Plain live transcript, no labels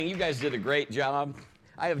You guys did a great job.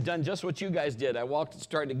 I have done just what you guys did. I walked,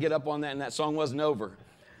 started to get up on that, and that song wasn't over.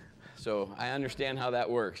 So I understand how that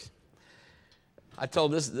works. I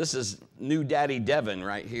told this is new Daddy Devin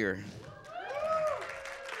right here.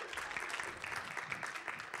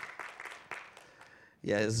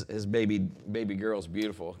 Yeah, his baby girl's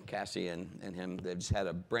beautiful, Cassie and him. They've just had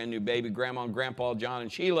a brand new baby, Grandma and Grandpa, John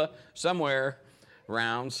and Sheila, somewhere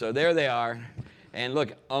around. So there they are. And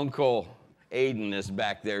look, Uncle Aiden is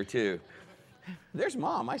back there too. There's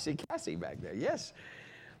Mom. I see Cassie back there. Yes.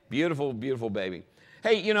 Beautiful, beautiful baby.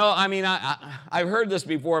 Hey, I've heard this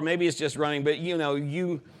before. Maybe it's just running, but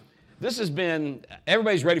this has been,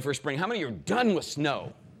 everybody's ready for spring. How many are done with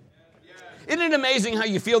snow? Isn't it amazing how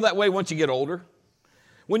you feel that way once you get older?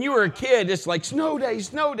 When you were a kid, it's like snow day,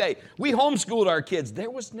 snow day. We homeschooled our kids. There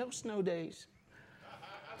was no snow days.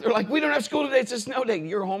 They're like, we don't have school today. It's a snow day.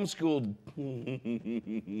 You're homeschooled.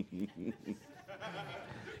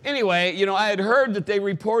 Anyway, I had heard that they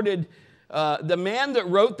reported the man that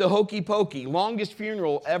wrote the Hokey Pokey, longest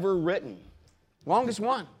funeral ever written. Longest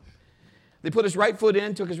one. They put his right foot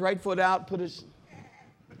in, took his right foot out, put his...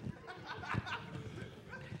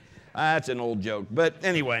 That's an old joke. But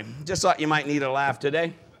anyway, just thought you might need a laugh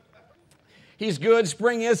today. He's good.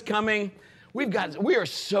 Spring is coming. We are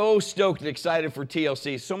so stoked and excited for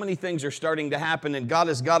TLC. So many things are starting to happen, and God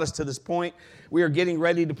has got us to this point. We are getting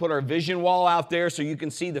ready to put our vision wall out there so you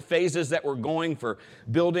can see the phases that we're going for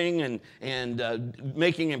building and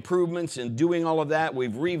making improvements and doing all of that.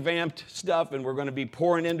 We've revamped stuff, and we're going to be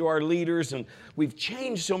pouring into our leaders, and we've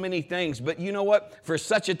changed so many things. But you know what? For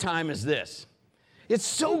such a time as this, it's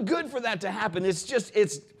so good for that to happen.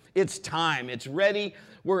 It's time. It's ready.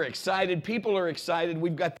 We're excited. People are excited.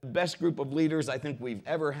 We've got the best group of leaders I think we've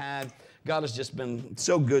ever had. God has just been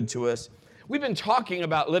so good to us. We've been talking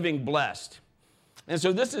about living blessed. And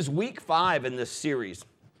so this is week 5 in this series,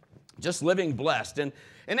 just living blessed. And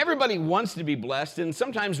everybody wants to be blessed. And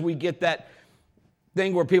sometimes we get that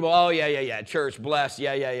thing where people, oh, yeah, church, blessed,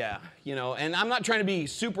 yeah. And I'm not trying to be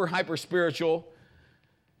super hyper spiritual.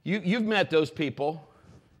 You've met those people.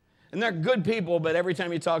 And they're good people, but every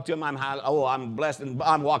time you talk to them, I'm blessed and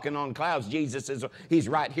I'm walking on clouds. Jesus he's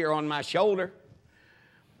right here on my shoulder.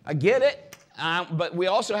 I get it, but we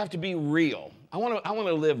also have to be real. I want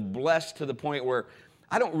to live blessed to the point where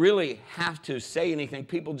I don't really have to say anything.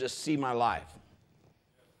 People just see my life.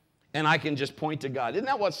 And I can just point to God. Isn't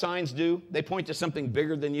that what signs do? They point to something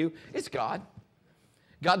bigger than you. It's God.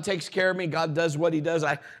 God takes care of me. God does what he does.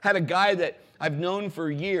 I had a guy that I've known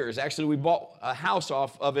for years. Actually, we bought a house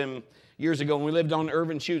off of him years ago, and we lived on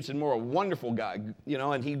Irvin Shoots in Moore. A wonderful guy,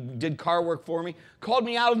 and he did car work for me. Called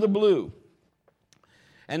me out of the blue.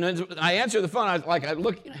 And then I answered the phone. I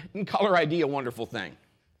look, in caller ID, a wonderful thing.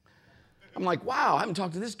 I'm like, wow, I haven't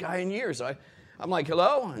talked to this guy in years. I'm like,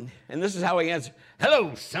 hello? And this is how he answered.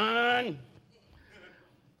 Hello, son.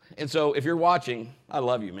 And so if you're watching, I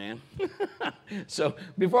love you, man. So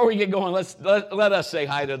before we get going, let us say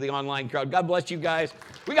hi to the online crowd. God bless you guys.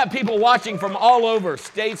 We got people watching from all over,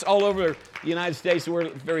 states all over the United States. So we're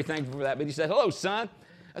very thankful for that. But he said, hello, son.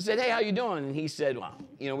 I said, hey, how you doing? And he said, well,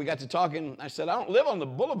 we got to talking. I said, I don't live on the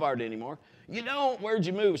boulevard anymore. You don't? Where'd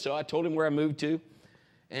you move? So I told him where I moved to.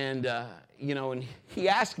 And, and he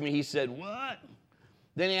asked me, he said, what?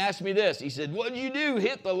 Then he asked me this. He said, what'd you do?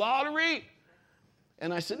 Hit the lottery?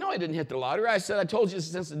 And I said, no, I didn't hit the lottery. I said, I told you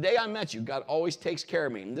since the day I met you, God always takes care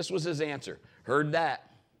of me. And this was his answer. Heard that.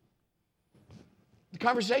 The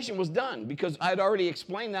conversation was done because I had already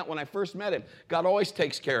explained that when I first met him. God always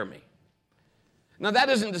takes care of me. Now, that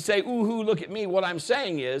isn't to say, ooh, look at me. What I'm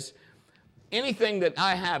saying is anything that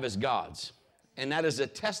I have is God's. And that is a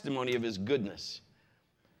testimony of his goodness.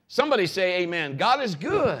 Somebody say amen. God is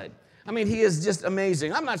good. I mean, he is just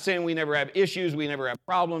amazing. I'm not saying we never have issues. We never have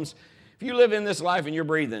problems. If you live in this life and you're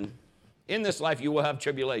breathing, in this life you will have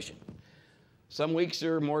tribulation. Some weeks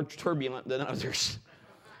are more turbulent than others.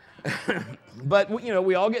 But,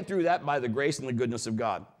 we all get through that by the grace and the goodness of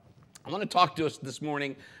God. I want to talk to us this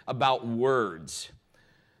morning about words.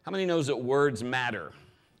 How many knows that words matter?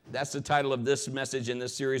 That's the title of this message in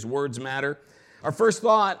this series, Words Matter. Our first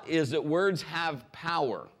thought is that words have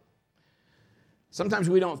power.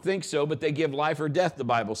 Sometimes we don't think so, but they give life or death, the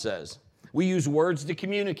Bible says. We use words to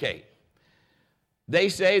communicate. They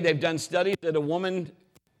say, they've done studies that a woman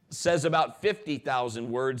says about 50,000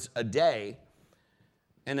 words a day,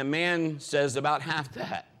 and a man says about half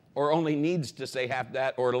that, or only needs to say half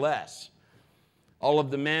that or less. All of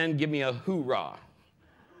the men, give me a hoorah.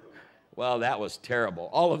 Well, that was terrible.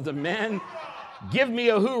 All of the men, give me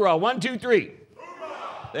a hoorah. 1, 2, 3.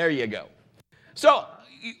 Hoorah! There you go. So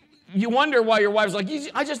you wonder why your wife's like,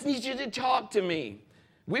 I just need you to talk to me.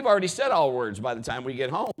 We've already said all words by the time we get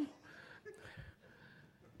home.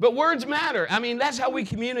 But words matter. I mean, that's how we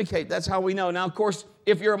communicate. That's how we know. Now, of course,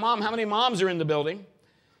 if you're a mom, how many moms are in the building?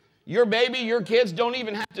 Your baby, your kids don't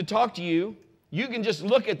even have to talk to you. You can just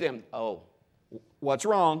look at them. Oh, what's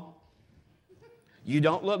wrong? You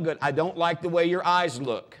don't look good. I don't like the way your eyes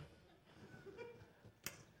look.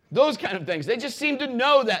 Those kind of things. They just seem to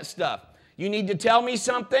know that stuff. You need to tell me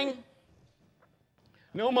something?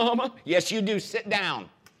 No, Mama. Yes, you do. Sit down.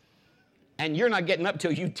 And you're not getting up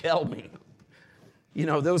till you tell me. You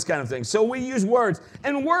know, those kind of things. So we use words.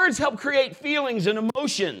 And words help create feelings and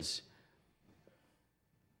emotions.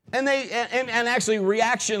 And actually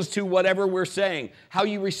reactions to whatever we're saying. How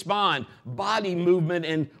you respond. Body movement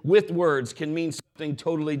and with words can mean something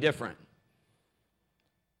totally different.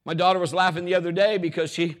 My daughter was laughing the other day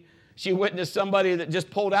because she witnessed somebody that just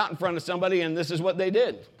pulled out in front of somebody, and this is what they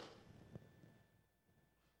did.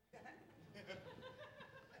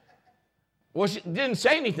 Well, she didn't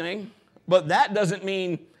say anything, but that doesn't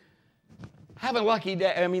mean have a lucky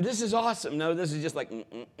day. I mean, this is awesome. No, this is just like,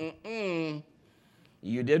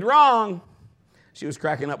 you did wrong. She was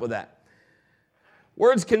cracking up with that.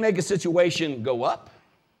 Words can make a situation go up,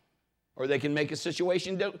 or they can make a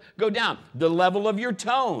situation go down. The level of your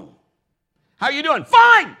tone. How are you doing?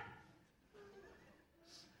 Fine!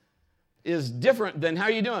 Is different than how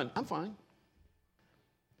are you doing? I'm fine.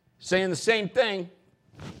 Saying the same thing,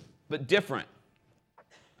 but different.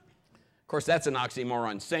 Of course, that's an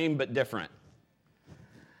oxymoron. Same but different.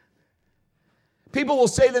 People will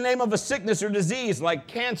say the name of a sickness or disease like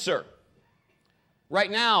cancer.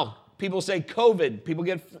 Right now, people say COVID. People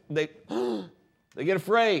get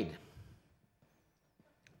afraid.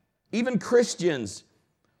 Even Christians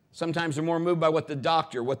sometimes are more moved by what the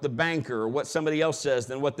doctor, what the banker, or what somebody else says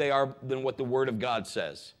than what the Word of God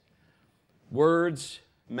says. Words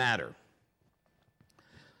matter.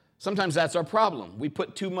 Sometimes that's our problem. We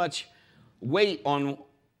put too much weight on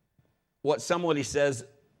what somebody says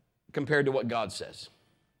compared to what God says.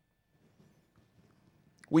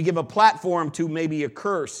 We give a platform to maybe a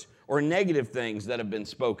curse or negative things that have been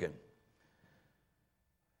spoken.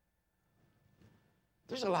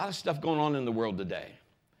 There's a lot of stuff going on in the world today.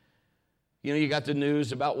 You know, you got the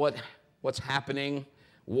news about what's happening,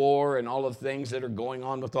 war and all of the things that are going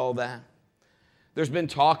on with all that. There's been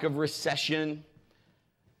talk of recession.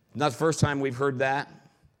 Not the first time we've heard that.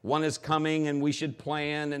 One is coming and we should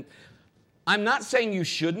plan. And I'm not saying you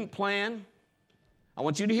shouldn't plan. I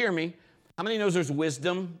want you to hear me. How many knows there's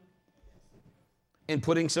wisdom in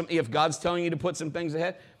putting if God's telling you to put some things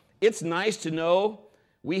ahead? It's nice to know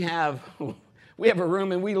we have a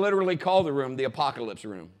room, and we literally call the room the apocalypse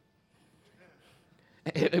room.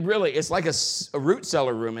 It's like a root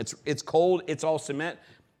cellar room. It's cold. It's all cement.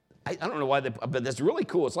 I don't know why, but that's really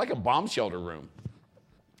cool. It's like a bomb shelter room.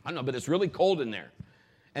 I don't know, but it's really cold in there.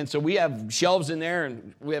 And so we have shelves in there,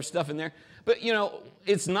 and we have stuff in there. But, you know,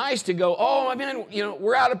 it's nice to go, oh, I mean, you know,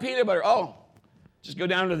 we're out of peanut butter. Oh, just go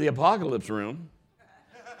down to the apocalypse room,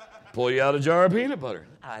 pull you out a jar of peanut butter.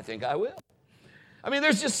 I think I will. I mean,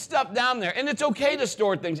 there's just stuff down there, and it's okay to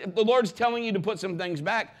store things. If the Lord's telling you to put some things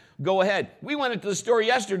back, go ahead. We went into the store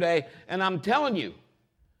yesterday, and I'm telling you,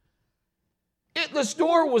 the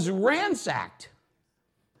store was ransacked.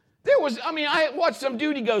 I watched some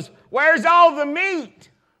dude, he goes, where's all the meat?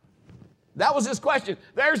 That was his question.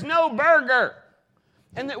 There's no burger.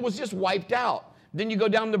 And it was just wiped out. Then you go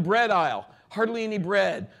down the bread aisle. Hardly any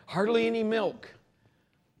bread. Hardly any milk.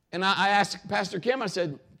 And I asked Pastor Kim, I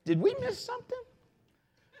said, did we miss something?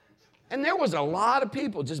 And there was a lot of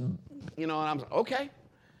people just, you know, and I'm like, okay.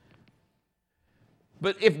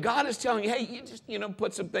 But if God is telling you, hey, you just, you know,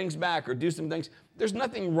 put some things back or do some things, there's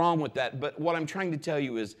nothing wrong with that. But what I'm trying to tell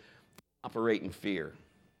you is operate in fear.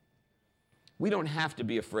 We don't have to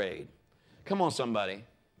be afraid. Come on, somebody.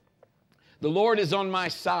 The Lord is on my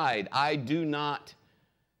side. I do not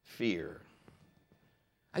fear.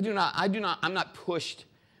 I'm not pushed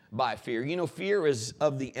by fear. You know, fear is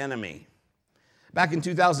of the enemy. Back in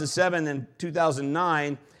 2007 and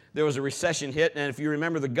 2009, there was a recession hit, and if you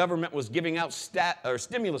remember, the government was giving out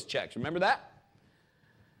stimulus checks. Remember that?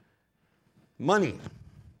 Money.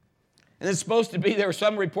 And it's supposed to be, there were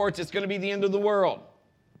some reports, it's going to be the end of the world.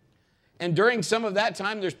 And during some of that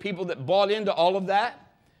time, there's people that bought into all of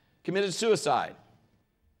that, committed suicide.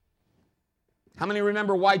 How many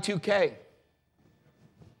remember Y2K?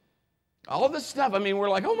 All this stuff, I mean, we're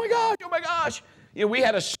like, oh my gosh. You know, we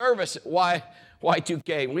had a service at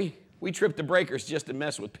Y2K, and we tripped the breakers just to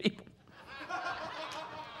mess with people.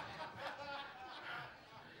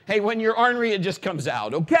 Hey, when you're ornery, it just comes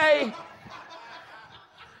out, okay?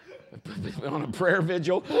 On a prayer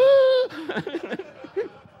vigil.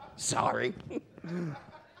 Sorry.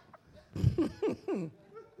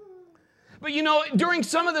 But you know, during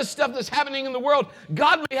some of this stuff that's happening in the world,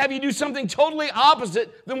 God may have you do something totally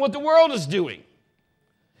opposite than what the world is doing.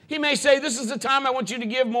 He may say, this is the time I want you to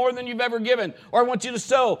give more than you've ever given. Or I want you to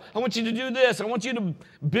sow. I want you to do this. I want you to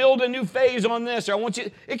build a new phase on this. Or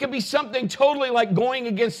it could be something totally like going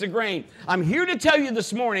against the grain. I'm here to tell you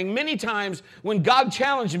this morning, many times when God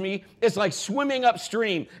challenged me, it's like swimming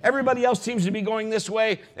upstream. Everybody else seems to be going this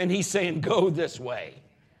way, and he's saying, go this way.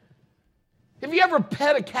 Have you ever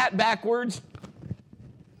pet a cat backwards?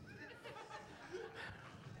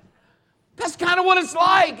 That's kind of what it's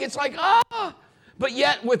like. It's like, ah. But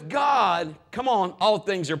yet with God, come on, all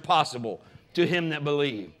things are possible to him that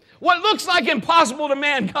believe. What looks like impossible to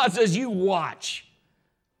man, God says, you watch.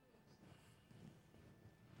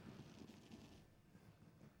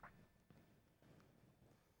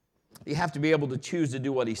 You have to be able to choose to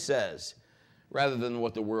do what he says rather than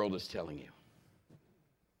what the world is telling you.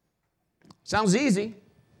 Sounds easy.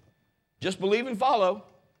 Just believe and follow.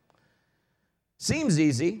 Seems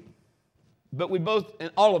easy, but we both,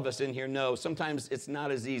 and all of us in here know, sometimes it's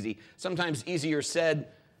not as easy. Sometimes easier said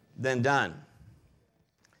than done.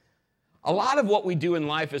 A lot of what we do in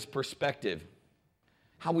life is perspective,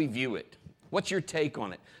 how we view it. What's your take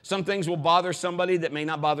on it? Some things will bother somebody that may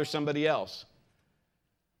not bother somebody else.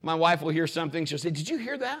 My wife will hear something, she'll say, did you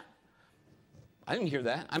hear that? I didn't hear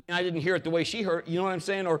that. I mean, I didn't hear it the way she heard. You know what I'm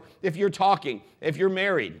saying? Or if you're talking, if you're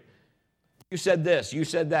married, you said this, you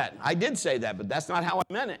said that. I did say that, but that's not how I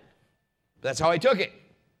meant it. That's how I took it.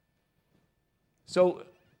 So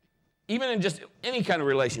even in just any kind of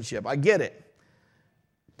relationship, I get it.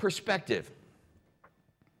 Perspective.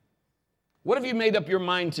 What have you made up your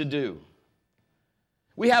mind to do?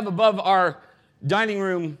 We have above our dining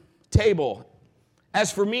room table,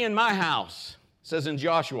 as for me and my house, says in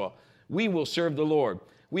Joshua, we will serve the Lord.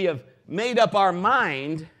 We have made up our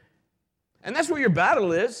mind, and that's where your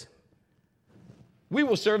battle is. We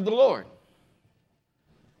will serve the Lord.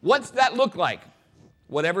 What's that look like?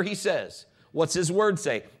 Whatever he says. What's his word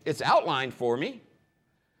say? It's outlined for me.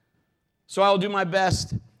 So I'll do my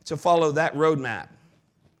best to follow that roadmap.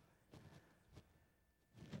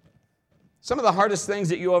 Some of the hardest things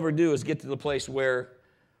that you ever do is get to the place where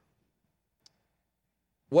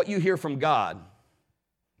what you hear from God,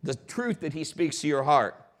 the truth that he speaks to your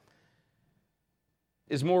heart,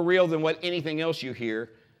 is more real than what anything else you hear,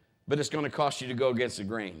 but it's going to cost you to go against the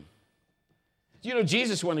grain. You know,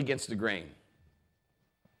 Jesus went against the grain.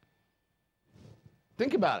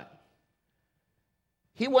 Think about it.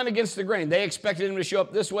 He went against the grain. They expected him to show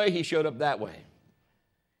up this way. He showed up that way.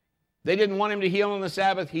 They didn't want him to heal on the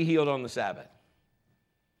Sabbath. He healed on the Sabbath.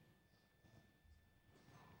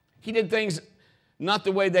 He did things not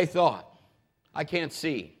the way they thought. I can't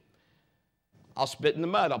see. I'll spit in the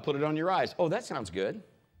mud. I'll put it on your eyes. Oh, that sounds good.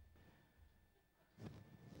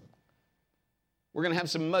 We're going to have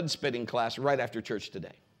some mud spitting class right after church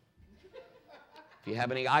today. If you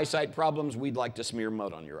have any eyesight problems, we'd like to smear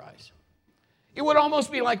mud on your eyes. It would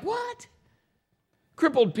almost be like, what?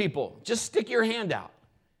 Crippled people, just stick your hand out.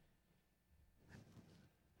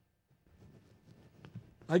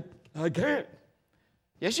 I can't.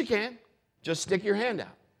 Yes, you can. Just stick your hand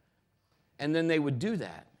out. And then they would do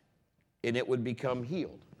that, and it would become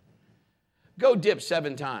healed. Go dip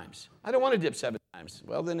 7 times. I don't want to dip 7 times.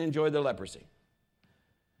 Well, then enjoy the leprosy.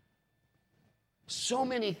 So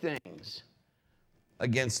many things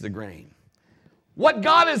against the grain. What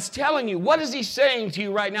God is telling you, what is he saying to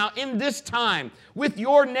you right now in this time, with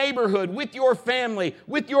your neighborhood, with your family,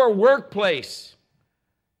 with your workplace?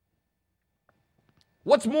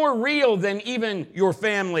 What's more real than even your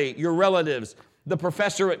family, your relatives, the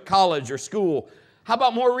professor at college or school? How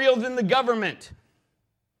about more real than the government?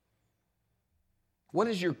 What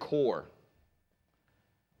is your core?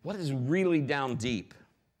 What is really down deep?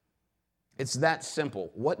 It's that simple.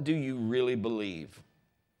 What do you really believe?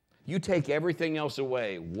 You take everything else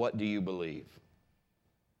away. What do you believe?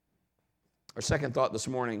 Our second thought this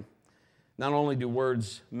morning, not only do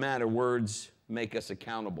words matter, words make us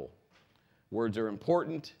accountable. Words are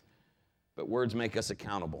important, but words make us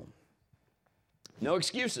accountable. No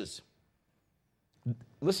excuses.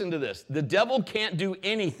 Listen to this. The devil can't do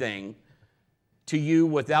anything to you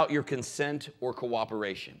without your consent or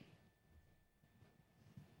cooperation.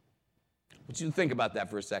 I want you to think about that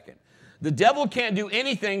for a second. The devil can't do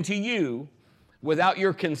anything to you without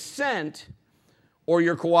your consent or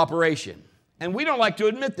your cooperation. And we don't like to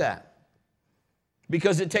admit that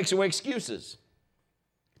because it takes away excuses.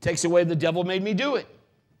 It takes away the devil made me do it.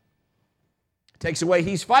 It takes away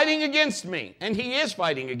he's fighting against me. And he is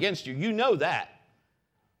fighting against you. You know that.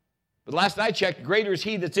 But last I checked, greater is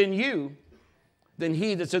he that's in you than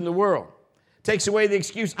he that's in the world. Takes away the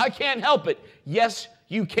excuse, I can't help it. Yes,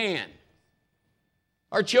 you can.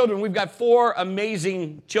 Our children, we've got 4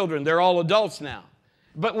 amazing children. They're all adults now.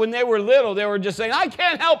 But when they were little, they were just saying, I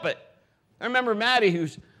can't help it. I remember Maddie,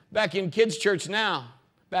 who's back in kids' church now,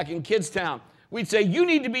 back in Kids Town. We'd say, you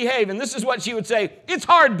need to behave. And this is what she would say, it's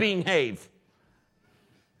hard being behave.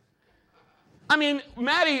 I mean,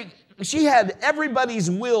 Maddie, she had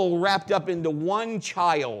everybody's will wrapped up into one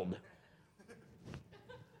child.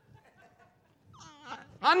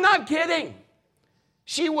 I'm not kidding.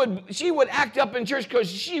 She would act up in church because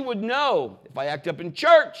she would know, if I act up in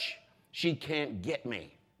church, she can't get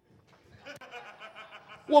me.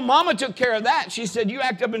 Well, Mama took care of that. She said, you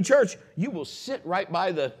act up in church, you will sit right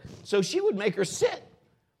by the... So she would make her sit.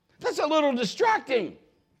 That's a little distracting.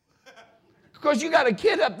 Because you got a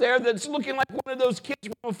kid up there that's looking like one of those kids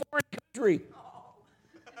from a foreign country.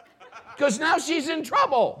 Because now she's in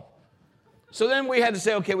trouble. So then we had to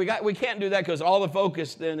say, okay, we can't do that because all the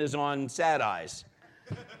focus then is on sad eyes.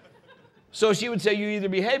 So she would say, you either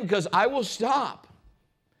behave because I will stop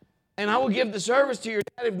and I will give the service to your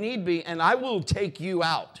dad if need be, and I will take you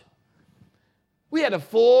out. We had a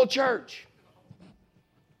full church.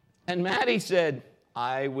 And Maddie said,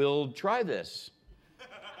 I will try this.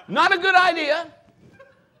 Not a good idea.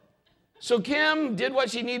 So Kim did what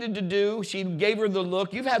she needed to do. She gave her the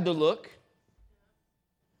look. You've had the look.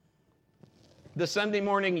 The Sunday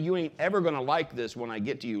morning, you ain't ever going to like this when I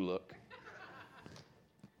get to you look.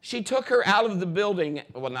 She took her out of the building,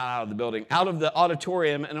 well, not out of the building, out of the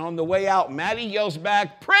auditorium, and on the way out, Maddie yells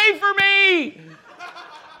back, pray for me!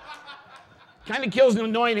 Kind of kills an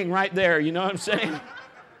anointing right there, you know what I'm saying?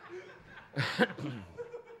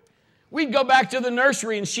 We'd go back to the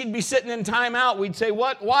nursery, and she'd be sitting in timeout. We'd say,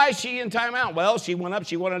 what? Why is she in timeout? Well, she went up,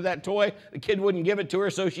 she wanted that toy. The kid wouldn't give it to her,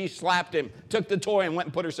 so she slapped him, took the toy, and went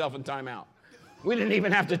and put herself in timeout. We didn't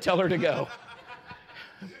even have to tell her to go.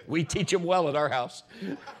 We teach them well at our house.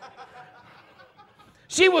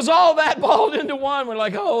 She was all that balled into one. We're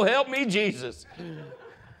like, oh, help me, Jesus.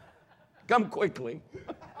 Come quickly.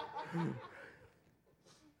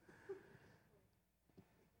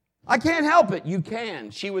 I can't help it. You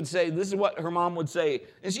can. She would say, this is what her mom would say.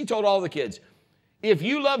 And she told all the kids, if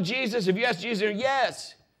you love Jesus, if you ask Jesus,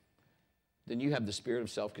 yes, then you have the spirit of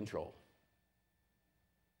self-control.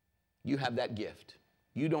 You have that gift.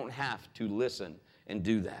 You don't have to listen and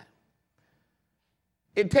do that.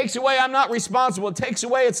 It takes away, I'm not responsible. It takes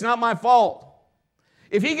away, it's not my fault.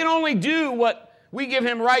 If he can only do what we give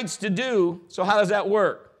him rights to do, so how does that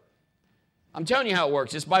work? I'm telling you how it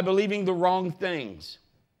works. It's by believing the wrong things.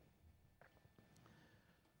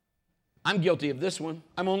 I'm guilty of this one.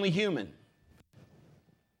 I'm only human.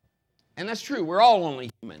 And that's true. We're all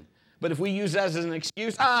only human. But if we use that as an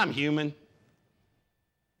excuse, I'm human.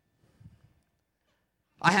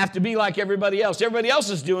 I have to be like everybody else. Everybody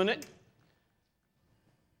else is doing it.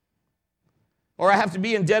 Or I have to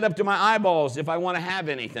be in debt up to my eyeballs if I want to have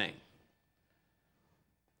anything.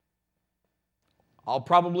 I'll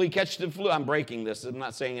probably catch the flu. I'm breaking this. I'm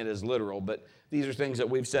not saying it as literal, but these are things that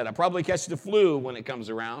we've said. I'll probably catch the flu when it comes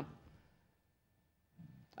around.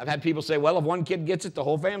 I've had people say, well, if one kid gets it, the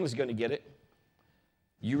whole family's going to get it.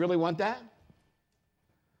 You really want that?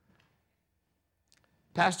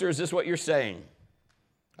 Pastor, is this what you're saying?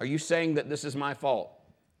 Are you saying that this is my fault?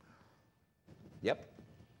 Yep.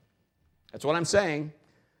 That's what I'm saying.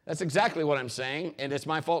 That's exactly what I'm saying, and it's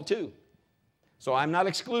my fault too. So I'm not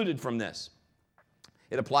excluded from this.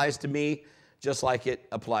 It applies to me just like it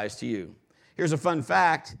applies to you. Here's a fun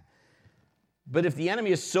fact. But if the enemy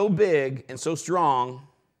is so big and so strong,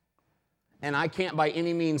 and I can't by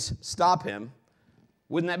any means stop him,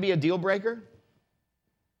 wouldn't that be a deal breaker?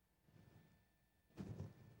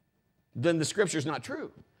 Then the scripture's not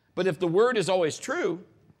true. But if the word is always true,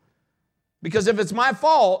 because if it's my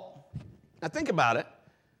fault, now think about it.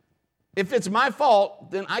 If it's my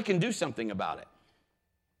fault, then I can do something about it.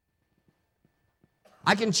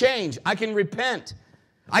 I can change. I can repent.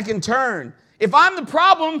 I can turn. If I'm the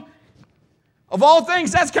problem, of all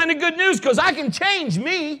things, that's kind of good news because I can change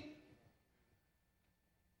me.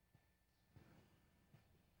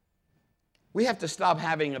 We have to stop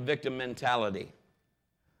having a victim mentality.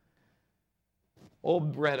 Oh,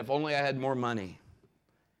 Brett, if only I had more money.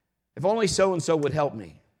 If only so-and-so would help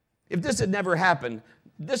me. If this had never happened,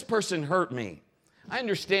 this person hurt me. I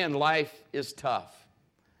understand life is tough.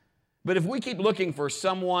 But if we keep looking for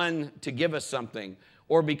someone to give us something,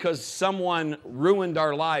 or because someone ruined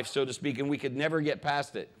our life, so to speak, and we could never get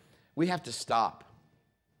past it, we have to stop.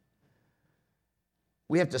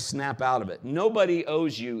 We have to snap out of it. Nobody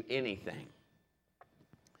owes you anything.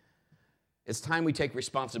 It's time we take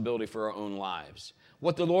responsibility for our own lives.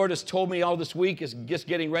 What the Lord has told me all this week is just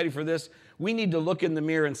getting ready for this. We need to look in the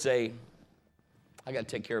mirror and say, I got to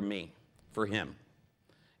take care of me, for Him,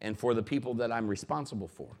 and for the people that I'm responsible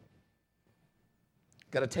for.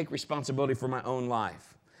 Got to take responsibility for my own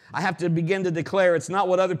life. I have to begin to declare it's not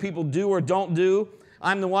what other people do or don't do.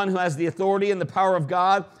 I'm the one who has the authority and the power of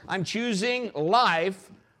God. I'm choosing life,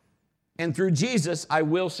 and through Jesus, I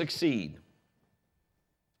will succeed.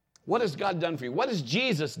 What has God done for you? What has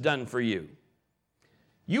Jesus done for you?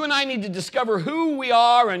 You and I need to discover who we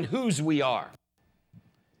are and whose we are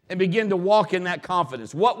and begin to walk in that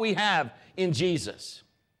confidence, what we have in Jesus.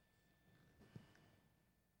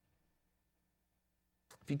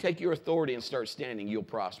 If you take your authority and start standing, you'll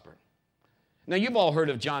prosper. Now, you've all heard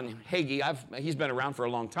of John Hagee. He's been around for a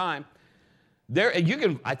long time.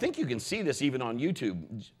 I think you can see this even on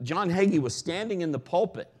YouTube. John Hagee was standing in the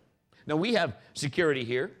pulpit. Now, we have security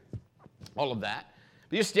here, all of that.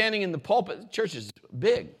 But you're standing in the pulpit. The church is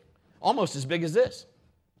big, almost as big as this.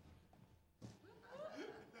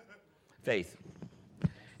 Faith.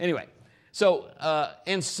 Anyway, so,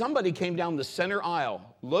 and somebody came down the center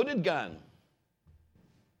aisle, loaded gun,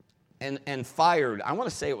 and fired, I want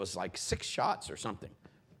to say it was like 6 shots or something.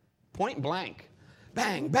 Point blank.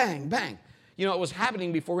 Bang, bang, bang. You know, it was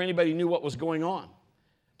happening before anybody knew what was going on.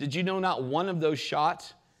 Did you know not one of those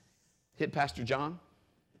shots hit Pastor John?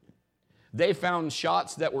 They found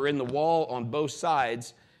shots that were in the wall on both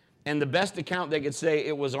sides, and the best account they could say,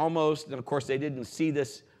 it was almost, and of course they didn't see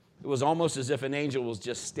this, it was almost as if an angel was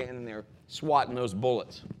just standing there swatting those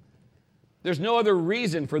bullets. There's no other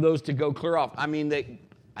reason for those to go clear off. I mean,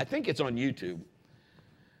 I think it's on YouTube.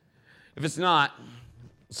 If it's not,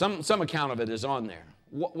 some account of it is on there.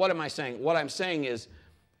 What am I saying? What I'm saying is,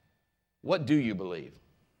 what do you believe?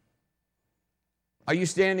 Are you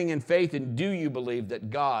standing in faith, and do you believe that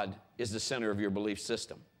God is the center of your belief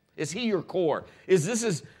system? Is He your core?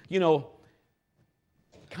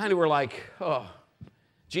 Kind of we're like, oh,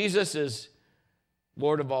 Jesus is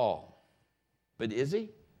Lord of all. But is He?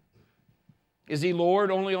 Is He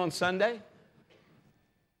Lord only on Sunday?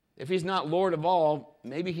 If He's not Lord of all,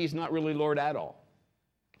 maybe He's not really Lord at all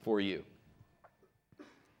for you.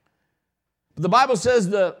 The Bible says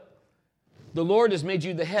the Lord has made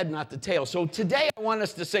you the head, not the tail. So today I want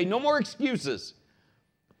us to say no more excuses.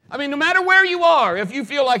 I mean, no matter where you are, if you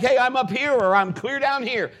feel like, hey, I'm up here or I'm clear down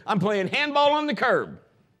here, I'm playing handball on the curb.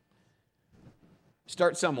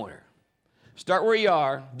 Start somewhere. Start where you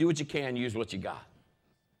are, do what you can, use what you got.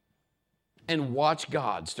 And watch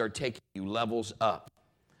God start taking you levels up.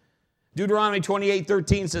 Deuteronomy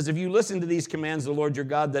 28:13 says, if you listen to these commands of the Lord your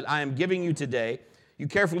God that I am giving you today, you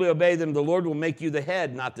carefully obey them, the Lord will make you the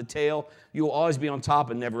head, not the tail. You will always be on top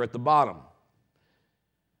and never at the bottom.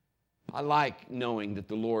 I like knowing that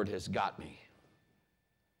the Lord has got me.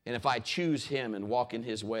 And if I choose Him and walk in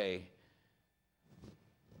His way,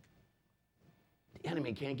 the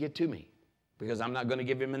enemy can't get to me because I'm not going to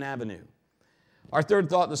give him an avenue. Our third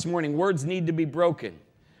thought this morning, words need to be broken.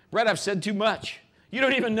 Brett, I've said too much. You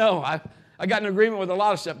don't even know. I got in agreement with a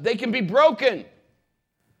lot of stuff. They can be broken.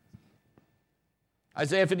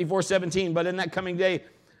 Isaiah 54:17, but in that coming day,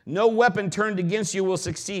 no weapon turned against you will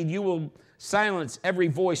succeed. You will silence every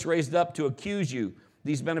voice raised up to accuse you.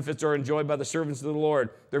 These benefits are enjoyed by the servants of the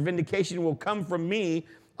Lord. Their vindication will come from me.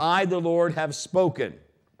 I, the Lord, have spoken.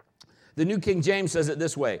 The New King James says it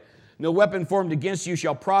this way. No weapon formed against you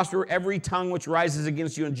shall prosper. Every tongue which rises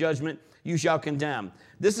against you in judgment, you shall condemn.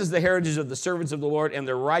 This is the heritage of the servants of the Lord, and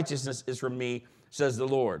their righteousness is from me, says the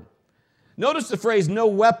Lord. Notice the phrase, no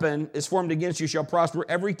weapon is formed against you shall prosper.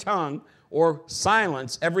 Every tongue, or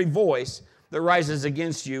silence every voice that rises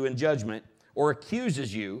against you in judgment or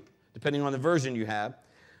accuses you, depending on the version you have.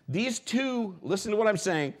 These two, listen to what I'm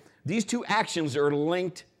saying, these two actions are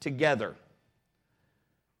linked together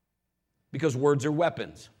because words are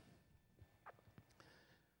weapons.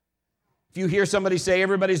 If you hear somebody say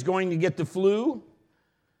everybody's going to get the flu,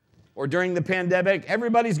 or during the pandemic,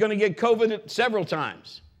 everybody's going to get COVID several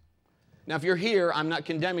times. Now, if you're here, I'm not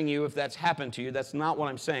condemning you if that's happened to you. That's not what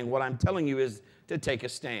I'm saying. What I'm telling you is to take a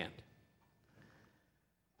stand.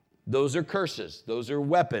 Those are curses. Those are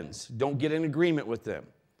weapons. Don't get in agreement with them.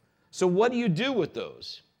 So what do you do with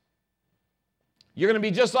those? You're going to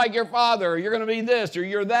be just like your father, or you're going to be this, or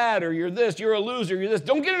you're that, or you're this, you're a loser, you're this.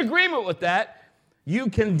 Don't get in agreement with that. You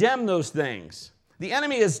condemn those things. The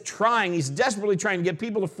enemy is trying, he's desperately trying to get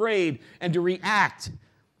people afraid and to react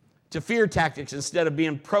to fear tactics instead of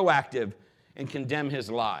being proactive and condemn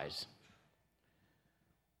his lies.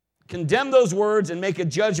 Condemn those words and make a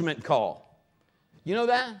judgment call. You know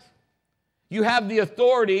that? You have the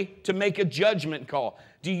authority to make a judgment call.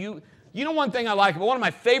 You know one thing I like about one of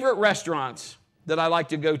my favorite restaurants that I like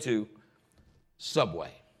to go to?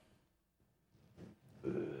 Subway.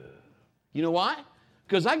 You know why?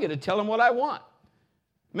 Because I get to tell them what I want.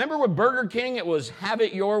 Remember with Burger King, it was have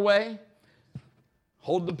it your way?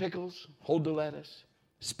 Hold the pickles, hold the lettuce.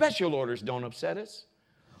 Special orders don't upset us.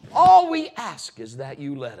 All we ask is that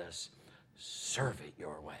you let us serve it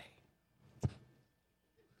your way.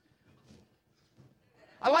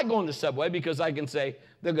 I like going to Subway because I can say,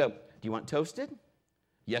 they'll go, do you want toasted?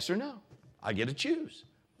 Yes or no? I get to choose.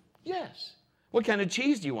 Yes. What kind of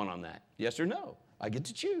cheese do you want on that? Yes or no? I get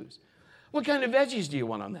to choose. What kind of veggies do you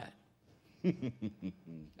want on that?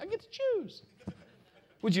 I get to choose.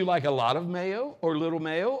 Would you like a lot of mayo or little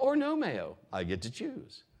mayo or no mayo? I get to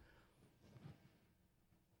choose.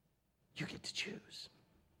 You get to choose.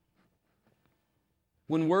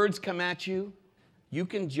 When words come at you, you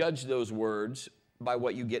can judge those words by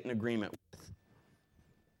what you get in agreement with.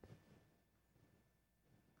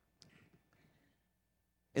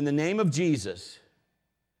 In the name of Jesus,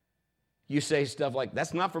 you say stuff like,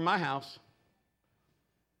 that's not for my house.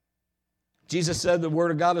 Jesus said the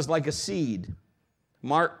word of God is like a seed.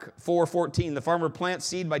 Mark 4:14, the farmer plants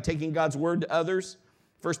seed by taking God's word to others.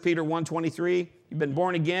 1 Peter 1:23, you've been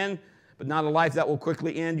born again, but not a life that will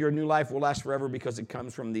quickly end. Your new life will last forever because it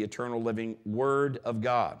comes from the eternal living word of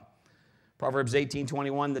God. Proverbs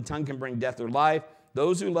 18:21, the tongue can bring death or life.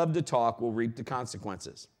 Those who love to talk will reap the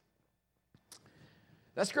consequences.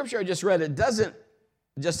 That scripture I just read, it doesn't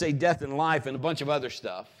just say death and life and a bunch of other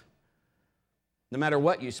stuff. No matter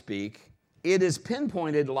what you speak, it is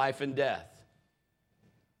pinpointed life and death.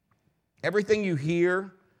 Everything you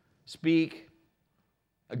hear, speak,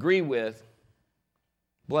 agree with,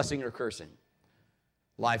 blessing or cursing,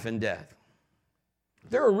 life and death.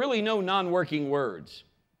 There are really no non-working words.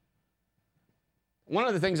 One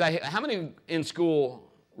of the things how many in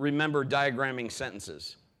school remember diagramming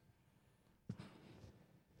sentences?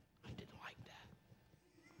 I didn't like that.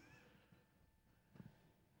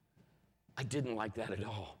 I didn't like that at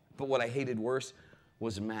all. But what I hated worse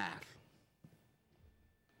was math.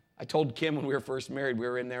 I told Kim when we were first married, we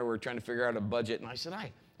were in there, we were trying to figure out a budget, and I said,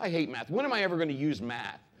 I hate math. When am I ever going to use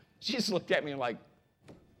math? She just looked at me like,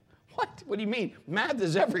 what? What do you mean? Math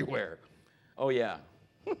is everywhere. Oh, yeah.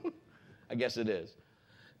 I guess it is.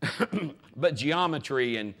 But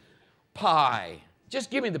geometry and pie,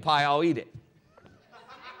 just give me the pie, I'll eat it.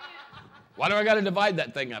 Why do I got to divide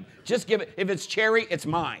that thing up? Just give it. If it's cherry, it's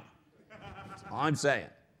mine. That's all I'm saying.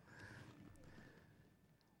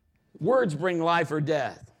 Words bring life or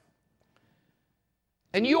death.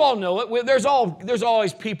 And you all know it. There's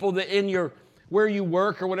always people that where you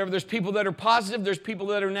work or whatever, there's people that are positive, there's people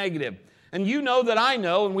that are negative. And you know that I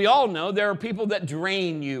know, and we all know, there are people that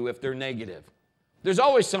drain you if they're negative. There's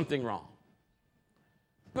always something wrong.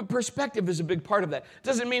 But perspective is a big part of that.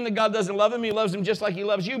 Doesn't mean that God doesn't love him. He loves him just like he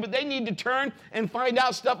loves you. But they need to turn and find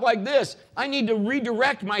out stuff like this. I need to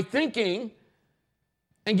redirect my thinking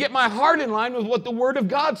and get my heart in line with what the Word of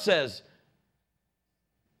God says.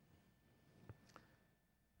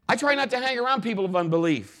 I try not to hang around people of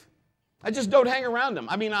unbelief. I just don't hang around them.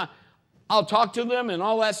 I mean, I'll talk to them and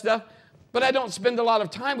all that stuff, but I don't spend a lot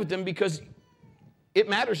of time with them because it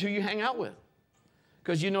matters who you hang out with.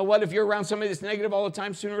 Because you know what? If you're around somebody that's negative all the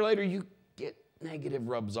time, sooner or later, you get negative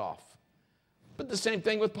rubs off. But the same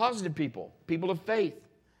thing with positive people, people of faith.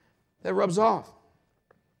 That rubs off.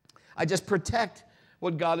 I just protect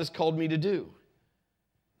what God has called me to do.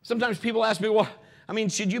 Sometimes people ask me, well, I mean,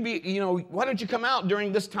 should you be, why don't you come out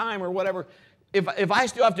during this time or whatever? If I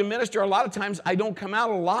still have to minister, a lot of times I don't come out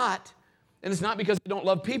a lot. And it's not because I don't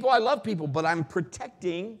love people. I love people, but I'm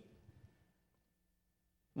protecting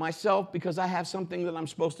myself because I have something that I'm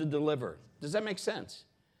supposed to deliver. Does that make sense?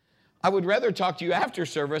 I would rather talk to you after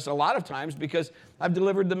service a lot of times because I've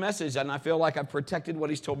delivered the message and I feel like I've protected what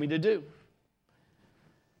he's told me to do.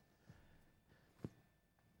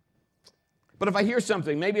 But if I hear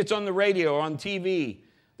something, maybe it's on the radio or on TV,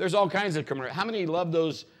 there's all kinds of commercials. How many love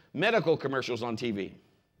those medical commercials on TV?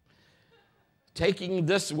 Taking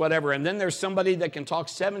this, whatever, and then there's somebody that can talk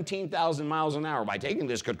 17,000 miles an hour. By taking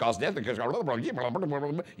this could cause death because you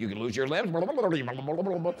can lose your limbs,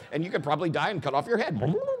 and you could probably die and cut off your head.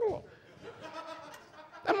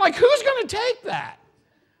 I'm like, who's going to take that?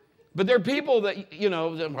 But there are people that,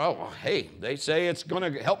 they say it's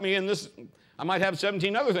going to help me in this. I might have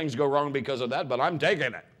 17 other things go wrong because of that, but I'm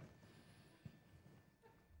taking it.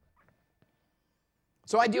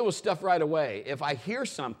 So I deal with stuff right away. If I hear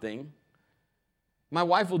something, my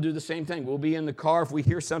wife will do the same thing. We'll be in the car. If we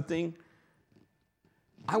hear something,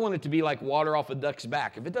 I want it to be like water off a duck's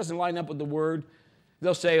back. If it doesn't line up with the Word,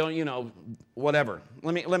 they'll say, whatever.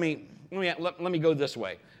 Let me let me go this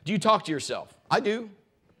way. Do you talk to yourself? I do.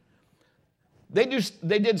 They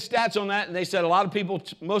did stats on that, and they said a lot of people,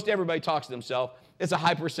 most everybody talks to themselves. It's a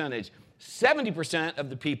high percentage. 70% of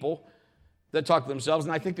the people that talk to themselves,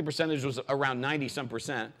 and I think the percentage was around 90-some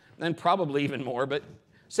percent, and probably even more, but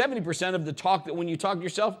 70% of the talk that when you talk to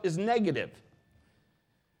yourself is negative.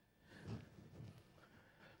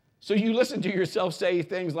 So you listen to yourself say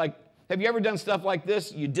things like, have you ever done stuff like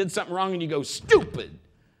this? You did something wrong and you go, stupid.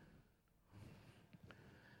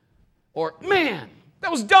 Or, man,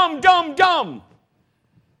 that was dumb, dumb, dumb.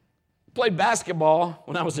 Played basketball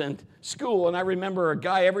when I was in school, and I remember a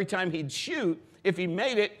guy, every time he'd shoot, if he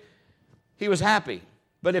made it, he was happy.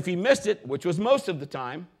 But if he missed it, which was most of the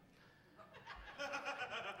time,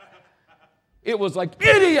 it was like,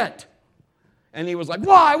 idiot. And he was like,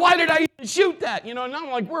 why? Why did I even shoot that? You know, and I'm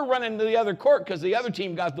like, we're running to the other court because the other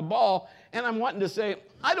team got the ball. And I'm wanting to say,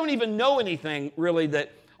 I don't even know anything really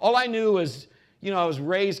that, all I knew is, you know, I was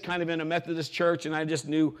raised kind of in a Methodist church, and I just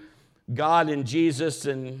knew God and Jesus,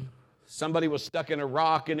 and somebody was stuck in a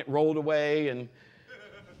rock and it rolled away and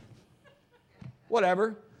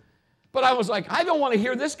whatever. But I was like, I don't want to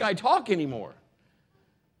hear this guy talk anymore,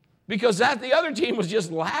 because the other team was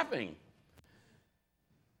just laughing.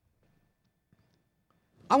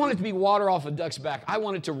 I want it to be water off a duck's back. I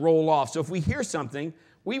want it to roll off. So if we hear something,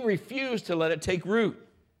 we refuse to let it take root.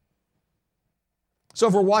 So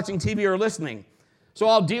if we're watching TV or listening, so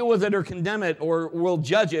I'll deal with it or condemn it, or we'll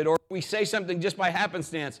judge it, or we say something just by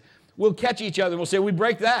happenstance, we'll catch each other and we'll say, we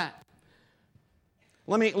break that.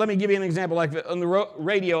 Let me give you an example. Like on the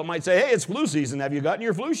radio, it might say, hey, it's flu season. Have you gotten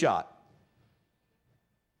your flu shot?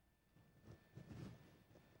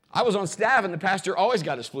 I was on staff, and the pastor always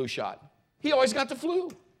got his flu shot. He always got the flu.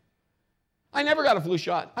 I never got a flu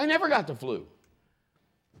shot. I never got the flu.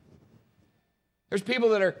 There's people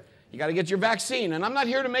that are, you got to get your vaccine. And I'm not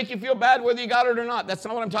here to make you feel bad whether you got it or not. That's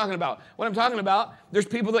not what I'm talking about. What I'm talking about, there's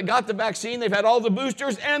people that got the vaccine, they've had all the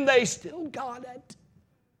boosters, and they still got it.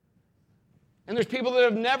 And there's people that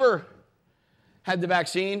have never had the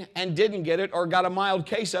vaccine and didn't get it, or got a mild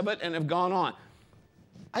case of it and have gone on.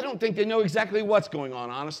 I don't think they know exactly what's going on,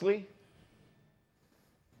 honestly.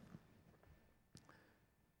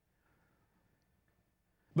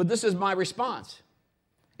 But this is my response.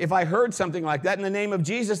 If I heard something like that, in the name of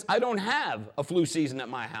Jesus, I don't have a flu season at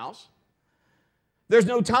my house. There's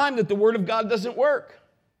no time that the Word of God doesn't work.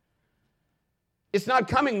 It's not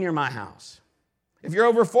coming near my house. If you're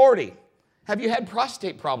over 40, have you had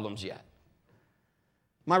prostate problems yet?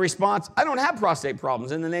 My response, I don't have prostate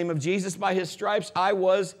problems. In the name of Jesus, by His stripes, I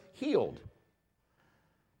was healed.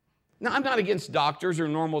 Now, I'm not against doctors or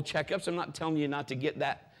normal checkups. I'm not telling you not to get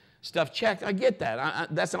that stuff checked. I get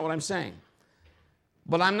that. That's not what I'm saying.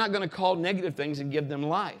 But I'm not going to call negative things and give them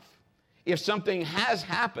life. If something has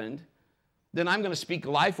happened, then I'm going to speak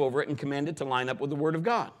life over it and command it to line up with the Word of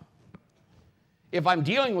God. If I'm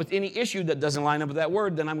dealing with any issue that doesn't line up with that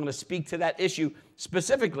word, then I'm going to speak to that issue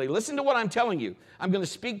specifically. Listen to what I'm telling you. I'm going to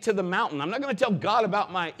speak to the mountain. I'm not going to tell God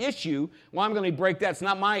about my issue. Well, I'm going to break that. It's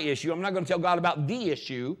not my issue. I'm not going to tell God about the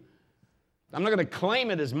issue. I'm not going to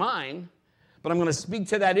claim it as mine. But I'm going to speak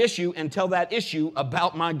to that issue and tell that issue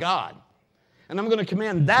about my God. And I'm going to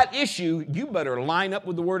command that issue, you better line up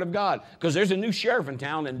with the Word of God. Because there's a new sheriff in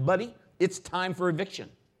town, and buddy, it's time for eviction.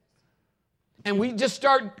 And we just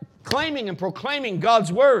start claiming and proclaiming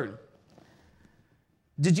God's Word.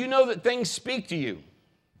 Did you know that things speak to you?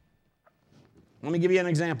 Let me give you an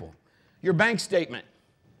example. Your bank statement.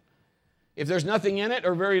 If there's nothing in it,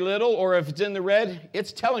 or very little, or if it's in the red,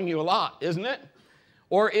 it's telling you a lot, isn't it?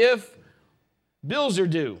 Or if bills are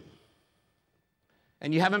due,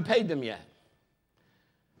 and you haven't paid them yet.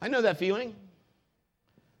 I know that feeling.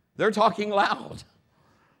 They're talking loud.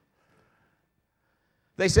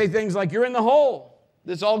 They say things like, you're in the hole.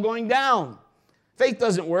 It's all going down. Faith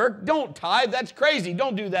doesn't work. Don't tithe. That's crazy.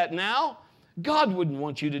 Don't do that now. God wouldn't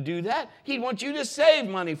want you to do that. He'd want you to save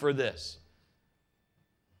money for this.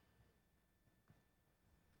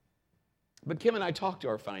 But Kim and I talk to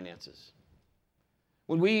our finances.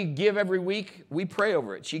 When we give every week, we pray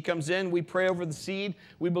over it. She comes in, we pray over the seed.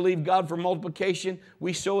 We believe God for multiplication.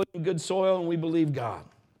 We sow it in good soil, and we believe God.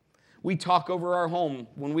 We talk over our home.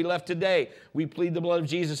 When we left today, we plead the blood of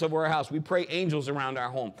Jesus over our house. We pray angels around our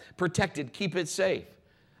home. Protect it, keep it safe.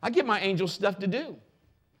 I give my angels stuff to do.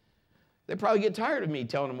 They probably get tired of me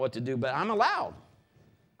telling them what to do, but I'm allowed.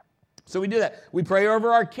 So we do that. We pray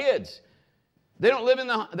over our kids. They don't live in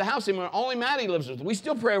the house anymore. Only Maddie lives with them. We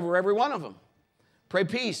still pray over every one of them. Pray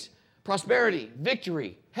peace, prosperity,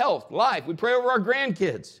 victory, health, life. We pray over our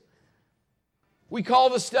grandkids. We call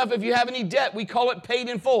the stuff, if you have any debt, we call it paid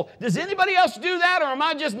in full. Does anybody else do that, or am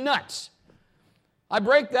I just nuts? I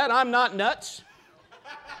break that. I'm not nuts.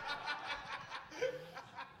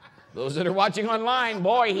 Those that are watching online,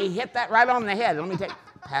 boy, he hit that right on the head. Let me tell you,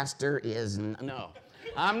 Pastor is, no,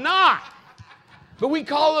 I'm not. But we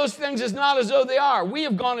call those things as not as though they are. We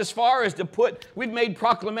have gone as far as we've made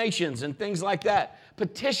proclamations and things like that,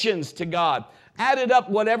 petitions to God, added up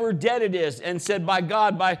whatever debt it is and said, by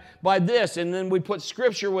God, by this, and then we put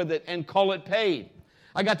scripture with it and call it paid.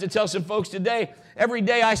 I got to tell some folks today, every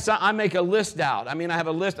day I make a list out. I mean, I have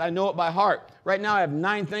a list, I know it by heart. Right now I have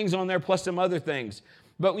 9 things on there plus some other things.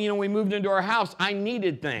 But, we moved into our house, I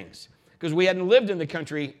needed things because we hadn't lived in the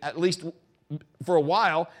country, at least for a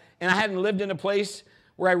while, and I hadn't lived in a place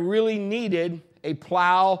where I really needed a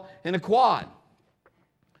plow and a quad.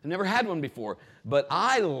 I never had one before, but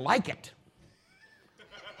I like it.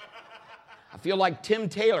 I feel like Tim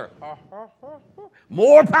Taylor.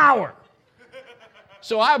 More power.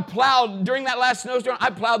 So I plowed, during that last snowstorm,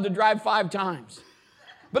 I plowed the drive 5 times.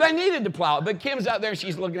 But I needed to plow it. But Kim's out there and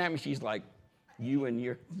she's looking at me, she's like,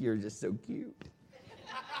 you're just so cute.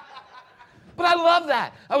 But I love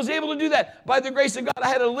that. I was able to do that. By the grace of God, I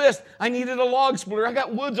had a list. I needed a log splitter. I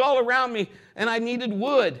got woods all around me, and I needed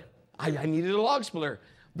wood. I needed a log splitter.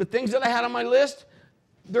 The things that I had on my list,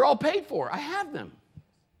 they're all paid for. I have them.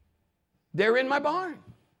 They're in my barn.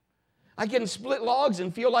 I can split logs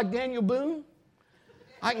and feel like Daniel Boone.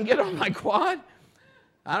 I can get on my quad.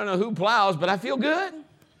 I don't know who plows, but I feel good.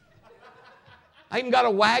 I even got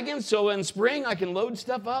a wagon, so in spring I can load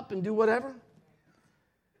stuff up and do whatever.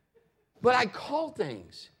 But I call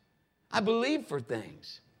things. I believe for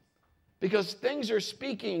things. Because things are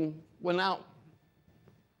speaking without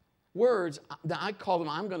words. I call them,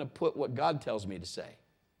 I'm going to put what God tells me to say.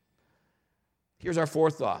 Here's our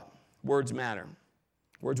 4th thought. Words matter.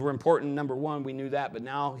 Words were important, number 1, we knew that, but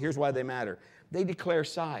now here's why they matter. They declare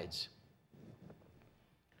sides.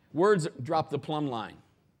 Words drop the plumb line.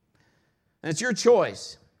 And it's your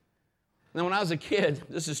choice. Now, when I was a kid,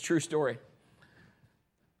 this is a true story,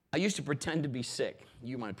 I used to pretend to be sick.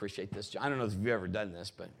 You might appreciate this. I don't know if you've ever done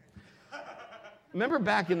this, but remember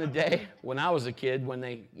back in the day when I was a kid, when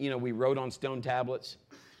we wrote on stone tablets?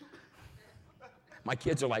 My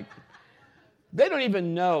kids are like, they don't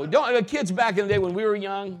even know. The kids back in the day when we were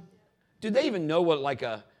young, did they even know what like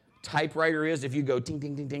a typewriter is? If you go ding,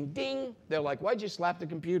 ding, ding, ding, ding, they're like, why'd you slap the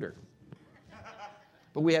computer?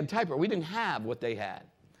 But we had typewriter. We didn't have what they had.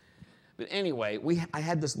 But anyway, I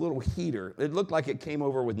had this little heater. It looked like it came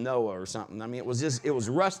over with Noah or something. I mean, it was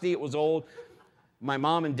rusty, it was old. My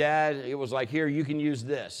mom and dad, it was like, here, you can use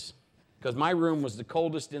this. Because my room was the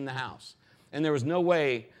coldest in the house. And there was no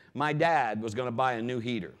way my dad was going to buy a new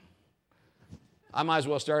heater. I might as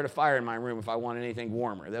well start a fire in my room if I wanted anything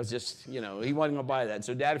warmer. That was just, he wasn't going to buy that.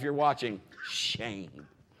 So, Dad, if you're watching, shame.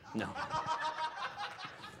 No.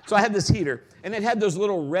 So I had this heater, and it had those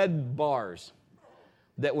little red bars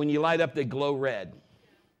that when you light up, they glow red.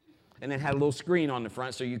 And it had a little screen on the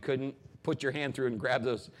front so you couldn't put your hand through and grab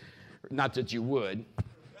those. Not that you would.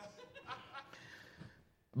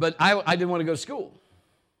 But I didn't want to go to school.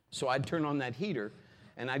 So I'd turn on that heater,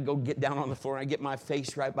 and I'd go get down on the floor, and I'd get my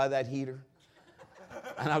face right by that heater.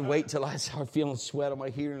 And I'd wait till I start feeling sweat on my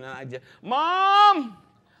heater, and then I'd just, Mom,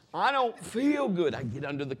 I don't feel good. I'd get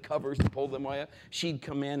under the covers and pull them way up. She'd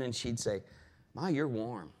come in, and she'd say, Ma, you're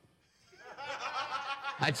warm.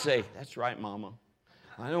 I'd say, that's right, Mama.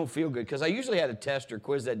 I don't feel good. Because I usually had a test or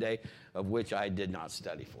quiz that day of which I did not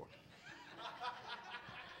study for.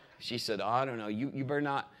 She said, I don't know. You better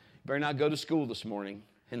not go to school this morning.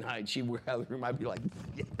 And she'd walk out of the room. I'd be like,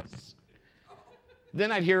 yes.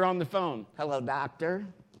 Then I'd hear her on the phone. Hello, doctor.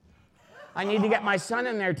 I need to get my son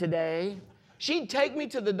in there today. She'd take me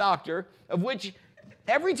to the doctor, of which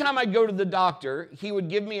every time I'd go to the doctor, he would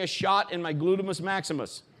give me a shot in my gluteus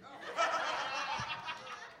maximus.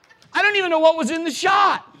 I don't even know what was in the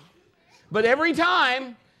shot. But every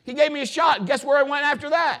time he gave me a shot, guess where I went after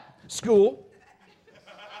that? School.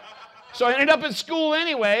 So I ended up at school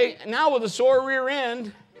anyway, now with a sore rear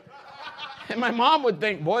end. And my mom would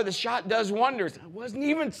think, boy, the shot does wonders. I wasn't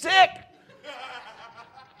even sick.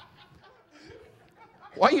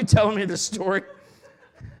 Why are you telling me this story?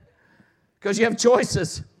 Because you have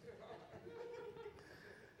choices.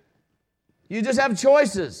 You just have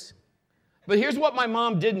choices. But here's what my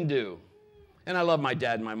mom didn't do. And I love my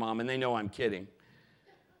dad and my mom, and they know I'm kidding.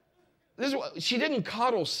 She didn't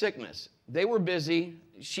coddle sickness. They were busy.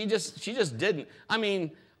 She just didn't. I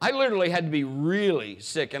mean, I literally had to be really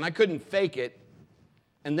sick, and I couldn't fake it.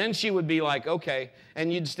 And then she would be like, okay.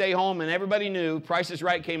 And you'd stay home, and everybody knew Price is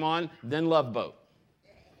Right came on, then Love Boat.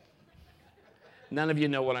 None of you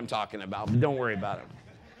know what I'm talking about, but don't worry about it.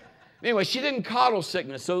 Anyway, she didn't coddle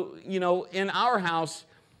sickness. So, in our house,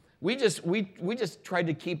 we just tried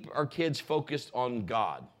to keep our kids focused on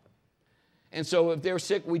God. And so if they were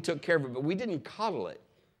sick, we took care of it, but we didn't coddle it.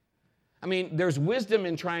 I mean, there's wisdom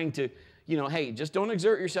in trying to, hey, just don't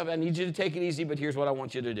exert yourself. I need you to take it easy, but here's what I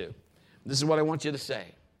want you to do. This is what I want you to say.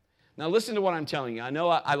 Now listen to what I'm telling you. I know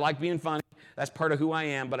I like being funny. That's part of who I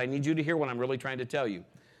am, but I need you to hear what I'm really trying to tell you.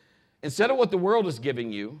 Instead of what the world is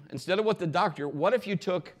giving you, instead of what the doctor, what if you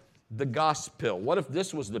took the gospel pill? What if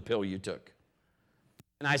this was the pill you took?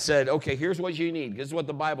 And I said, okay, here's what you need. This is what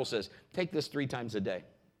the Bible says. Take this 3 times a day.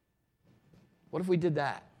 What if we did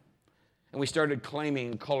that? And we started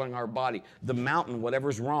claiming and calling our body, the mountain,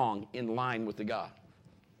 whatever's wrong, in line with the God,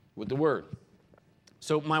 with the Word.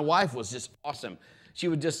 So my wife was just awesome. She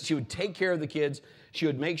would take care of the kids. She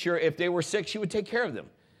would make sure if they were sick, she would take care of them.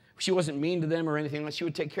 She wasn't mean to them or anything like that. She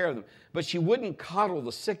would take care of them. But she wouldn't coddle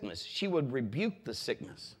the sickness. She would rebuke the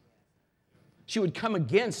sickness. She would come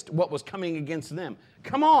against what was coming against them.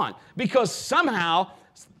 Come on, because somehow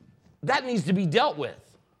that needs to be dealt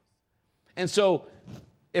with. And so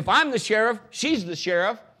if I'm the sheriff, she's the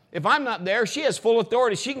sheriff. If I'm not there, she has full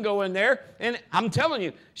authority. She can go in there, and I'm telling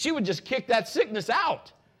you, she would just kick that sickness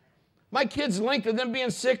out. My kids' length of them being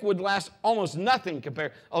sick would last almost nothing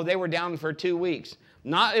compared. Oh, they were down for 2 weeks.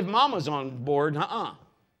 Not if mama's on board,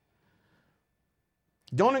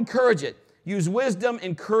 Don't encourage it. Use wisdom,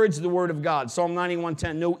 encourage the word of God. Psalm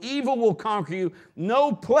 91:10. No evil will conquer you.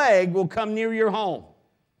 No plague will come near your home.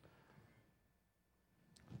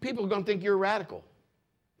 People are going to think you're radical.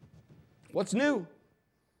 What's new?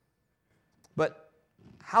 But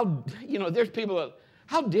there's people that,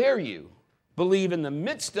 how dare you believe in the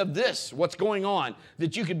midst of this, what's going on,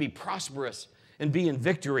 that you could be prosperous and be in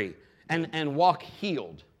victory and walk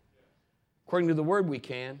healed? According to the word, we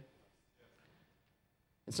can.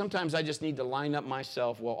 And sometimes I just need to line up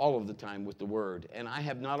myself, all of the time, with the word. And I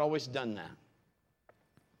have not always done that.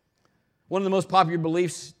 One of the most popular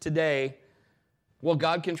beliefs today,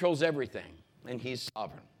 God controls everything, and He's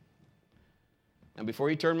sovereign. And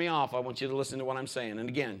before you turn me off, I want you to listen to what I'm saying. And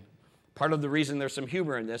again, part of the reason there's some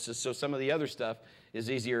humor in this is so some of the other stuff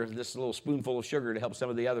is easier, this little spoonful of sugar to help some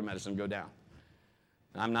of the other medicine go down.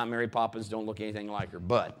 I'm not Mary Poppins, don't look anything like her,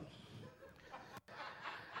 but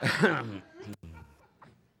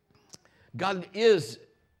God He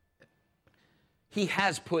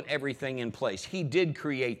has put everything in place. He did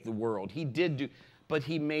create the world. But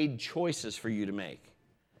He made choices for you to make.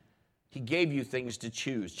 He gave you things to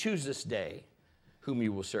choose. Choose this day whom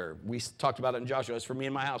you will serve. We talked about it in Joshua. As for me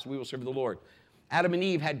and my house, we will serve the Lord. Adam and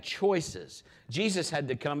Eve had choices. Jesus had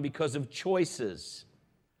to come because of choices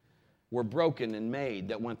were broken and made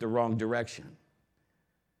that went the wrong direction.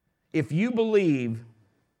 If you believe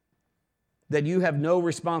that you have no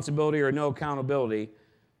responsibility or no accountability,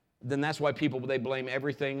 then that's why they blame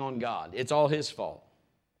everything on God. It's all His fault.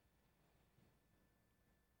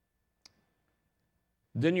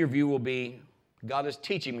 Then your view will be, God is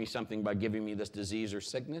teaching me something by giving me this disease or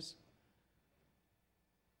sickness.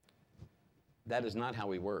 That is not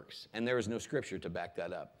how He works. And there is no scripture to back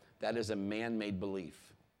that up. That is a man-made belief.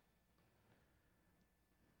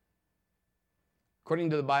 According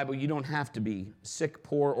to the Bible, you don't have to be sick,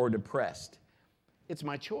 poor, or depressed. It's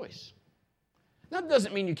my choice. That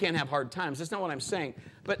doesn't mean you can't have hard times. That's not what I'm saying.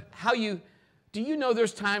 But do you know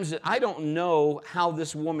there's times that I don't know how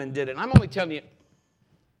this woman did it? I'm only telling you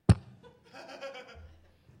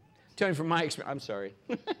from my experience. I'm sorry.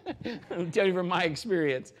 I'm telling you from my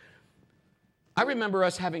experience. I remember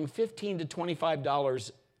us having $15 to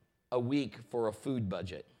 $25 a week for a food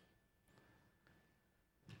budget.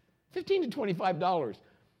 $15 to $25.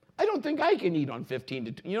 I don't think I can eat on 15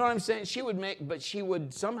 to, you know what I'm saying?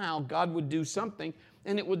 Somehow God would do something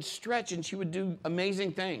and it would stretch and she would do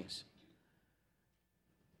amazing things.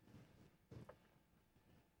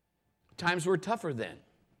 Times were tougher then.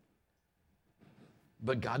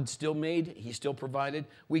 But God still made, He still provided.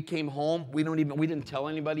 We came home, we didn't tell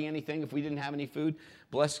anybody anything if we didn't have any food.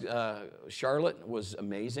 Charlotte was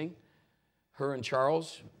amazing. Her and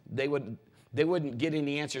Charles, they wouldn't get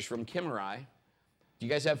any answers from Kim or I. Do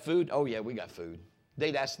you guys have food? Oh, yeah, we got food.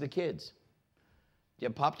 They'd ask the kids. Do you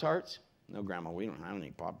have Pop-Tarts? No, Grandma, we don't have any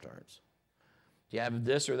Pop-Tarts. Do you have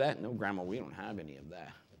this or that? No, Grandma, we don't have any of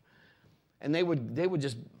that. And they would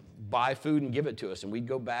just buy food and give it to us, and we'd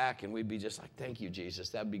go back and we'd be just like, thank you, Jesus,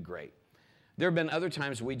 that'd be great. There have been other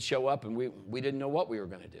times we'd show up and we didn't know what we were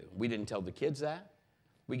going to do. We didn't tell the kids that.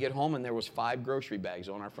 We get home and there was 5 grocery bags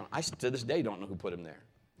on our front. I, to this day, don't know who put them there.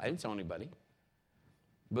 I didn't tell anybody.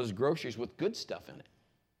 But it was groceries with good stuff in it.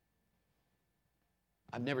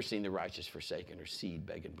 I've never seen the righteous forsaken or seed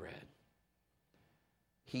begging bread.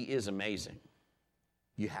 He is amazing.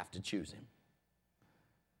 You have to choose him.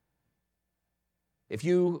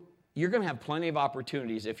 You're going to have plenty of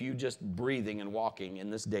opportunities if you just breathing and walking in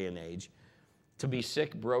this day and age to be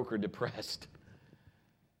sick, broke, or depressed.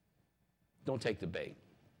 Don't take the bait.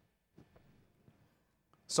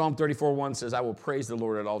 Psalm 34:1 says, I will praise the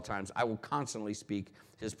Lord at all times. I will constantly speak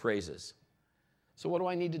his praises. So what do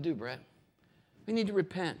I need to do, Brett? We need to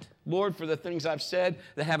repent. Lord, for the things I've said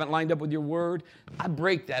that haven't lined up with your word, I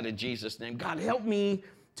break that in Jesus' name. God, help me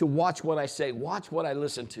to watch what I say, watch what I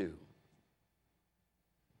listen to.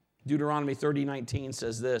 Deuteronomy 30:19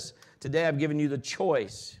 says this, today I've given you the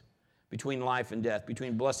choice between life and death,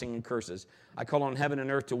 between blessing and curses. I call on heaven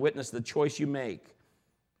and earth to witness the choice you make.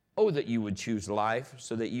 Oh, that you would choose life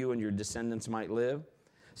so that you and your descendants might live.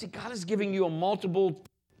 See, God is giving you a multiple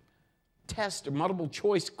test or multiple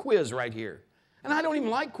choice quiz right here. And I don't even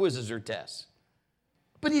like quizzes or tests.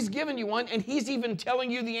 But he's given you one, and he's even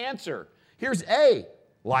telling you the answer. Here's A,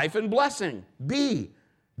 life and blessing. B,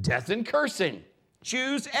 death and cursing.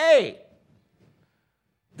 Choose A.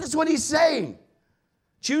 That's what he's saying.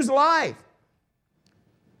 Choose life.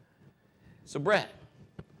 So, Brett,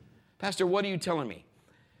 Pastor, what are you telling me?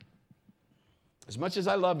 As much as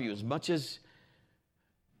I love you, as much as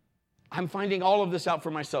I'm finding all of this out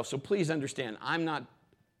for myself, so please understand, I'm not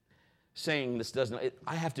saying this doesn't,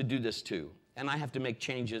 I have to do this too, and I have to make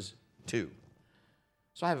changes too.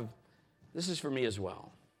 So this is for me as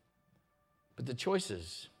well. But the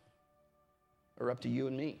choices are up to you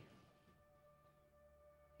and me.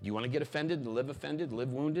 Do you want to get offended,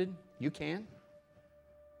 live wounded? You can.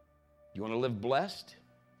 Do you want to live blessed?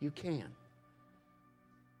 You can.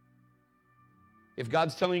 If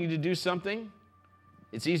God's telling you to do something,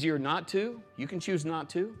 it's easier not to. You can choose not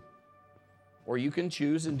to. Or you can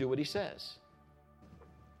choose and do what he says.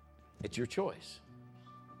 It's your choice.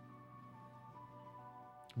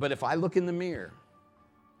 But if I look in the mirror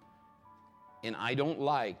and I don't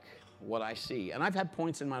like what I see, and I've had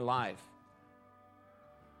points in my life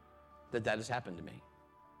that has happened to me.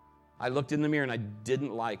 I looked in the mirror and I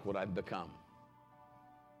didn't like what I've become.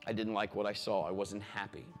 I didn't like what I saw. I wasn't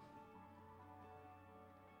happy.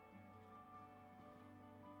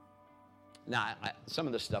 Now, some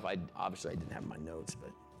of the stuff, obviously I didn't have in my notes, but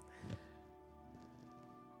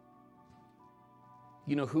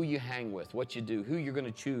you know who you hang with, what you do, who you're going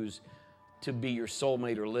to choose to be your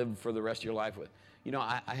soulmate or live for the rest of your life with. You know,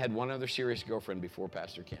 I had one other serious girlfriend before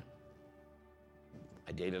Pastor Kim.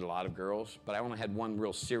 I dated a lot of girls, but I only had one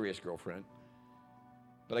real serious girlfriend.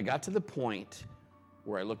 But I got to the point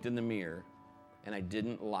where I looked in the mirror and I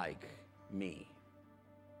didn't like me.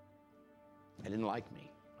 I didn't like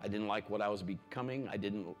me. I didn't like what I was becoming. I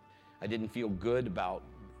didn't feel good about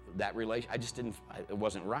that relation. It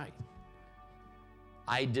wasn't right.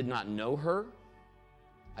 I did not know her.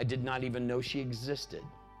 I did not even know she existed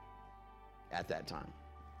at that time.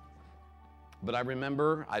 But I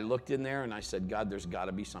remember I looked in there and I said, God, there's got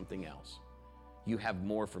to be something else. You have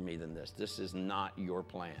more for me than this. This is not your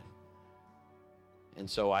plan. And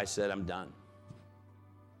so I said, I'm done.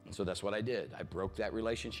 And so that's what I did. I broke that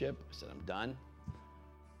relationship. I said, I'm done.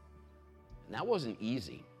 And that wasn't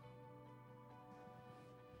easy.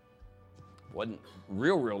 Wasn't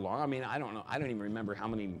real long. I mean, I don't know. I don't even remember how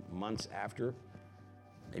many months after.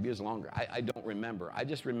 Maybe it was longer. I don't remember. I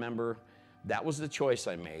just remember that was the choice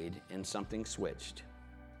I made, and something switched.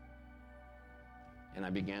 And I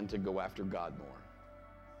began to go after God more.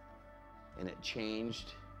 And it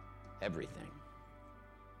changed everything.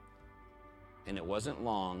 And it wasn't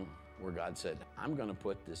long where God said, I'm going to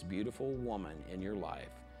put this beautiful woman in your life.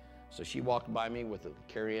 So she walked by me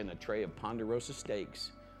carrying a tray of Ponderosa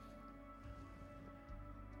steaks,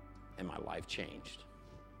 and my life changed.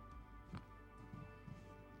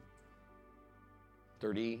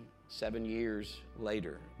 37 years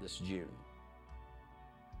later, this June.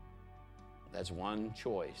 That's one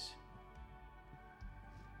choice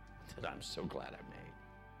that I'm so glad I made.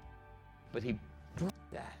 But he broke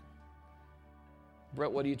that.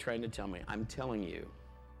 Brett, what are you trying to tell me? I'm telling you,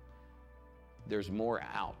 there's more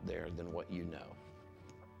out there than what you know.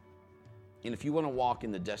 And if you want to walk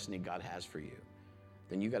in the destiny God has for you,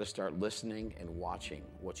 then you got to start listening and watching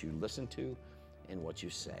what you listen to and what you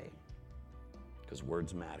say. Because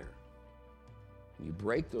words matter. And you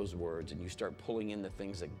break those words and you start pulling in the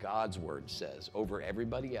things that God's word says over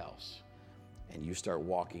everybody else, and you start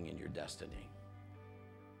walking in your destiny.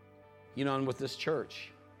 You know, and with this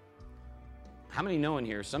church, how many know in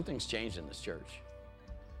here something's changed in this church?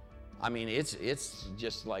 I mean, it's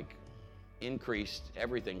just like increased.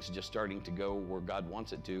 Everything's just starting to go where God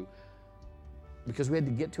wants it to. because we had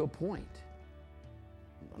to get to a point.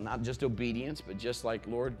 Not just obedience, but just like,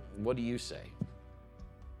 Lord, what do you say?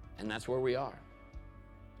 And that's where we are.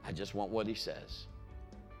 I just want what he says.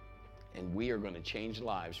 And we are going to change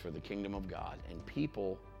lives for the kingdom of God. And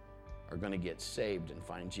people are going to get saved and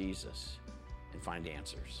find Jesus and find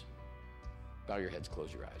answers. Bow your heads,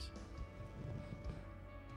 close your eyes.